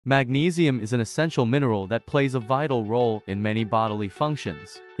Magnesium is an essential mineral that plays a vital role in many bodily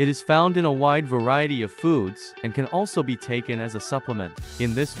functions. It is found in a wide variety of foods and can also be taken as a supplement.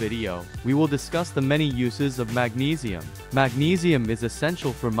 In this video, we will discuss the many uses of magnesium. Magnesium is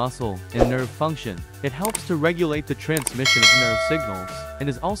essential for muscle and nerve function. It helps to regulate the transmission of nerve signals and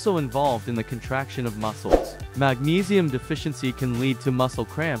is also involved in the contraction of muscles. Magnesium deficiency can lead to muscle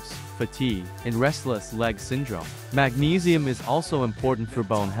cramps, fatigue, and restless leg syndrome. Magnesium is also important for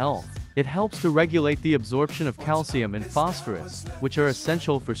bone health. It helps to regulate the absorption of calcium and phosphorus, which are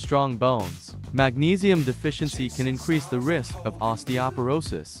essential for strong bones. Magnesium deficiency can increase the risk of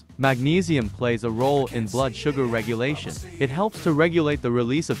osteoporosis. Magnesium plays a role in blood sugar regulation. It helps to regulate the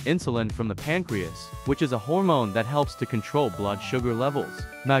release of insulin from the pancreas, which is a hormone that helps to control blood sugar levels.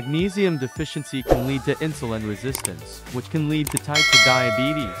 Magnesium deficiency can lead to insulin resistance, which can lead to type 2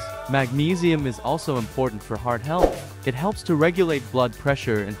 diabetes. Magnesium is also important for heart health. It helps to regulate blood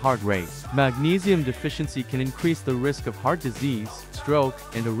pressure and heart rate. Magnesium deficiency can increase the risk of heart disease, stroke,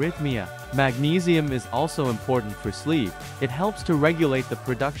 and arrhythmia. Magnesium is also important for sleep. It helps to regulate the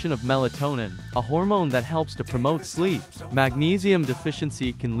production of melatonin, a hormone that helps to promote sleep. Magnesium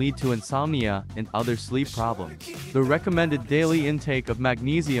deficiency can lead to insomnia and other sleep problems. The recommended daily intake of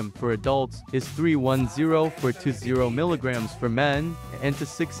magnesium for adults is 310–420 mg for men and to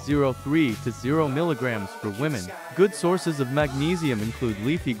 603–0 mg for women. Good sources of magnesium include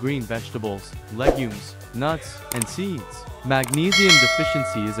leafy green vegetables, legumes, nuts, and seeds. Magnesium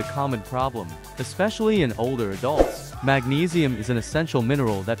deficiency is a common problem, especially in older adults. Magnesium is an essential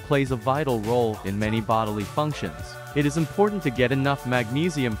mineral that plays a vital role in many bodily functions. It is important to get enough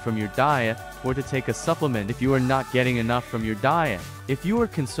magnesium from your diet or to take a supplement if you are not getting enough from your diet. If you are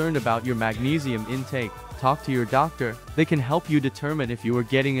concerned about your magnesium intake, talk to your doctor. They can help you determine if you are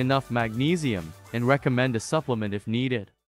getting enough magnesium and recommend a supplement if needed.